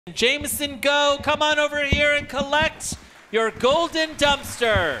Jamison Go, come on over here and collect your golden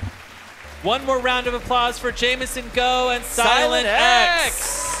dumpster. One more round of applause for Jamison Go and Silent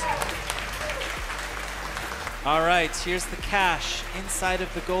X. All right, here's the cash inside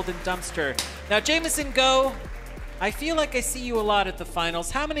of the golden dumpster. Now, Jamison Go, I feel like I see you a lot at the finals.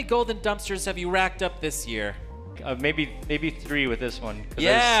 How many golden dumpsters have you racked up this year? Maybe 3 with this one.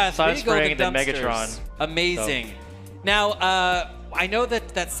 Yeah, 3 golden and then dumpsters. Megatron. Amazing. So. Now, I know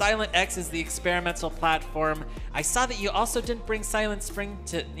that Silent X is the experimental platform. I saw that you also didn't bring Silent Spring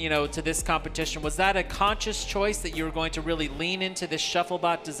to to this competition. Was that a conscious choice that you were going to really lean into this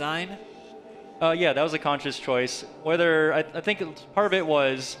shufflebot design? Yeah, that was a conscious choice. Whether I think part of it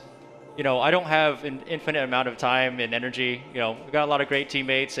was, I don't have an infinite amount of time and energy. We've got a lot of great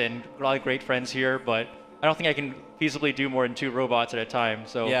teammates and a lot of great friends here, but I don't think I can feasibly do more than 2 robots at a time.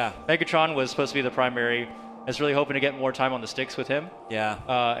 So yeah. Megatron was supposed to be the primary. I was really hoping to get more time on the sticks with him. Yeah.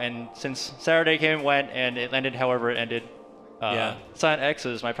 And since Saturday came and went, and it ended however it ended, Silent X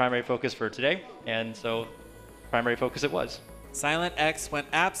is my primary focus for today, and so primary focus it was. Silent X went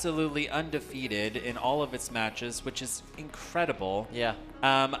absolutely undefeated in all of its matches, which is incredible. Yeah.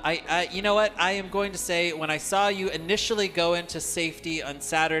 You know what? I am going to say, when I saw you initially go into safety on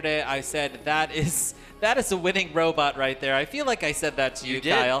Saturday, I said that is a winning robot right there. I feel like I said that to you,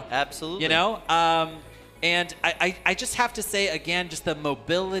 Kyle. Absolutely. And I just have to say, again, just the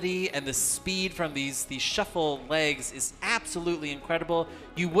mobility and the speed from these shuffle legs is absolutely incredible.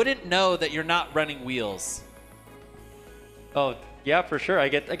 You wouldn't know that you're not running wheels. Oh, yeah, for sure. I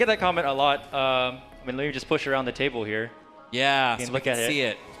get that comment a lot. Let me just push around the table here. Yeah, so we can see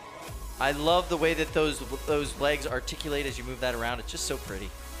it. I love the way that those legs articulate as you move that around. It's just so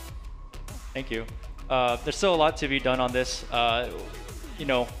pretty. Thank you. There's still a lot to be done on this.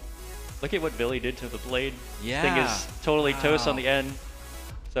 Look at what Billy did to the blade. Yeah. This thing is totally toast on the end.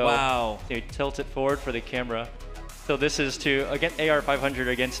 So wow. Tilt it forward for the camera. So this is to AR 500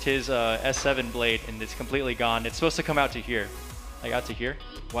 against his S7 blade, and it's completely gone. It's supposed to come out to here, like out to here.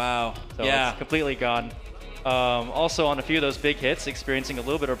 Wow. So yeah. It's completely gone. Also on a few of those big hits, experiencing a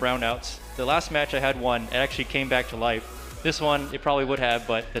little bit of brownouts. The last match I had one, it actually came back to life. This one, it probably would have,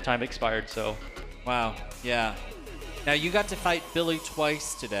 but the time expired. So. Wow. Yeah. Now you got to fight Billy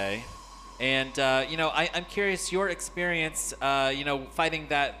twice today. And, I'm curious, your experience, fighting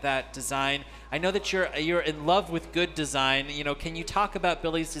that design. I know that you're in love with good design. Can you talk about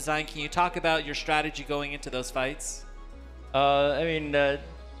Billy's design? Can you talk about your strategy going into those fights?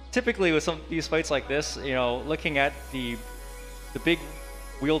 Typically with some of these fights like this, looking at the big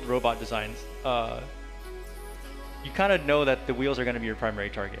wheeled robot designs, you kind of know that the wheels are going to be your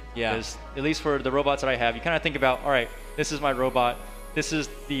primary target. Yeah. Because at least for the robots that I have, you kind of think about, all right, this is my robot. This is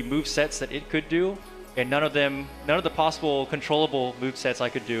the move sets that it could do, and none of the possible controllable move sets I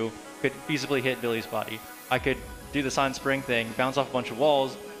could do could feasibly hit Billy's body. I could do the Silent Spring thing, bounce off a bunch of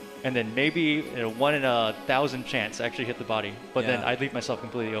walls, and then maybe 1 in 1,000 chance to actually hit the body. But then I'd leave myself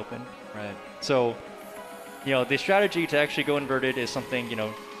completely open. Right. So, the strategy to actually go inverted is something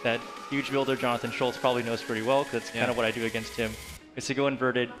that huge builder Jonathan Schultz probably knows pretty well, because that's kind of what I do against him. Is to go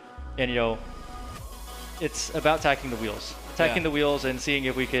inverted, and it's about attacking the wheels. Attacking the wheels and seeing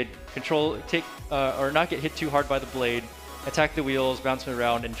if we could or not get hit too hard by the blade, attack the wheels, bounce them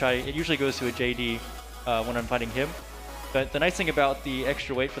around, and try. It usually goes to a JD when I'm fighting him. But the nice thing about the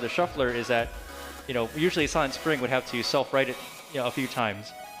extra weight for the shuffler is that, usually Silent Spring would have to self-right it a few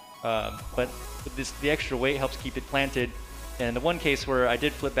times. But the extra weight helps keep it planted. And the one case where I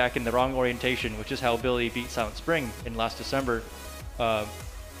did flip back in the wrong orientation, which is how Billy beat Silent Spring in last December,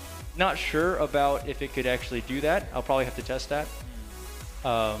 not sure about if it could actually do that. I'll probably have to test that.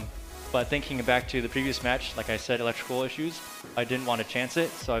 But thinking back to the previous match, like I said, electrical issues, I didn't want to chance it,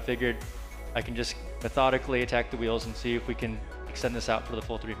 so I figured I can just methodically attack the wheels and see if we can extend this out for the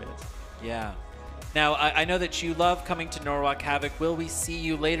full 3 minutes. Yeah. Now, I know that you love coming to Norwalk Havoc. Will we see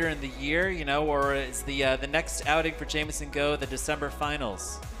you later in the year, or is the next outing for Jamison Go the December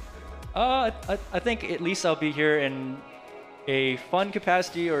finals? I think at least I'll be here in a fun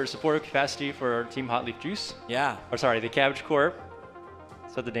capacity or supportive capacity for our team Hot Leaf Juice. Yeah. Or sorry, the Cabbage Corps.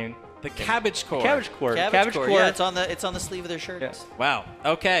 Is that the name? The Cabbage Corps. Cabbage Corps. Cabbage Corps. Yeah, it's on the sleeve of their shirt. Yes. Wow.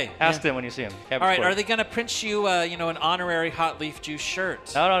 Okay. Ask them when you see them. All right. Are they gonna print you, an honorary Hot Leaf Juice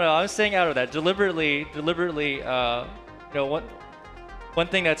shirt? No. I'm staying out of that. Deliberately. One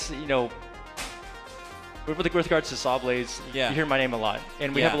thing that's with regards to Sawblades, you hear my name a lot,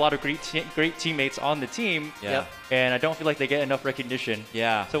 and we have a lot of great teammates on the team. Yeah. And I don't feel like they get enough recognition.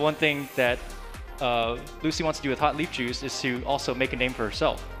 Yeah. So one thing that Lucy wants to do with Hot Leaf Juice is to also make a name for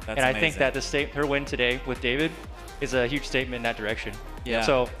herself. That's amazing. I think that her win today with David is a huge statement in that direction. Yeah.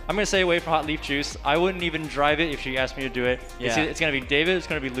 So I'm going to stay away from hot leaf juice. I wouldn't even drive it if she asked me to do it. Yeah. It's going to be David, it's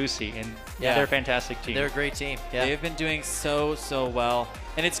going to be Lucy, and they're a fantastic team. They're a great team. Yeah. They've been doing so well,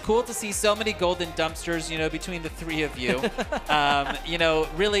 and it's cool to see so many golden dumpsters. You know, between the three of you. You know,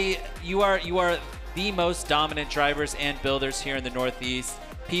 really, you are the most dominant drivers and builders here in the Northeast.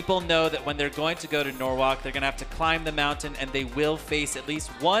 People know that when they're going to go to Norwalk, they're going to have to climb the mountain, and they will face at least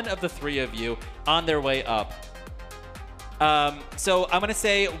one of the three of you on their way up. So I'm going to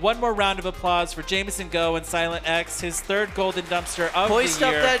say one more round of applause for Jamison Go and Silent X, his third golden dumpster of Hoist the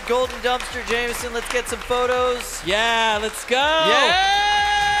year. up that golden dumpster, Jamison. Let's get some photos. Yeah, let's go. Yeah!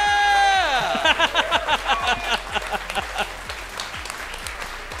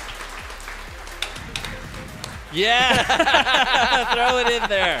 Yeah, throw it in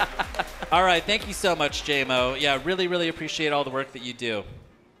there. All right, thank you so much, JMO. Yeah, really appreciate all the work that you do.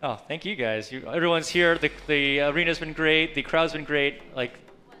 Oh, thank you guys. Everyone's here. The arena's been great. The crowd's been great. Like,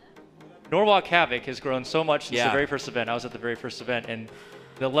 Norwalk Havoc has grown so much since the very first event. I was at the very first event, and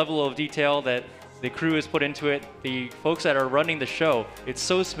the level of detail that the crew has put into it, the folks that are running the show, it's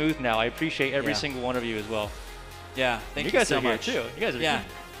so smooth now. I appreciate every single one of you as well. Yeah, thank you guys so are much. here too. You guys are here.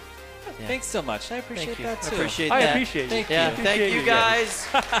 Thanks so much. I appreciate that too. I appreciate I that. appreciate you. Thank you. Yeah, Appreciate thank you you guys.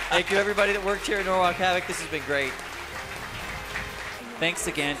 Thank you everybody that worked here at Norwalk Havoc. This has been great. Thanks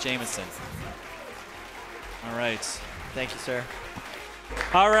again, Jamison. All right. Thank you, sir.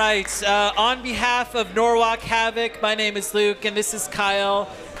 All right. On behalf of Norwalk Havoc, my name is Luke, and this is Kyle.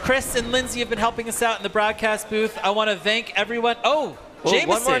 Chris and Lindsay have been helping us out in the broadcast booth. I want to thank everyone. Oh, Well, Jamison.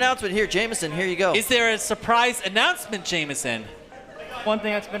 one more announcement here. Jamison, here you go. Is there a surprise announcement, Jamison? One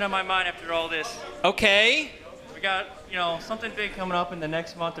thing that's been on my mind after all this, Okay. we got, you know, something big coming up in the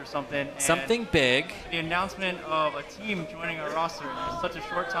next month or something. and Something big. The announcement of a team joining our roster. In such a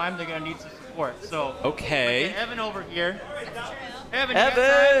short time, they're going to need some support. So, Okay. get Evan over here. Evan, you got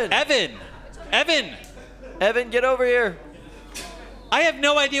time? Evan! Evan. Evan, get over here. I have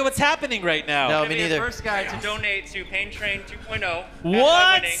no idea what's happening right now. No. Gonna me be neither. the first guy to donate to Pain Train 2.0.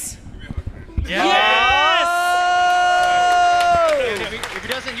 What? Yeah. Yes! If he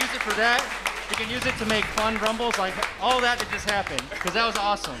doesn't use it for that, he can use it to make fun rumbles like all that just happened, because that was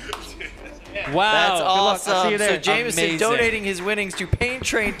awesome. Wow. That's awesome. I'll see you there. So Jamison Amazing. donating his winnings to Pain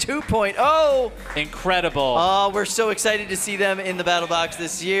Train 2.0. Incredible. Oh, we're so excited to see them in the battle box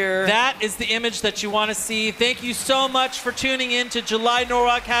this year. That is the image that you want to see. Thank you so much for tuning in to July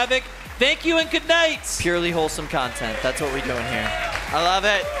Norwalk Havoc. Thank you and good night. Purely wholesome content. That's what we're doing here. I love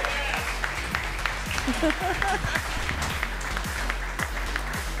it.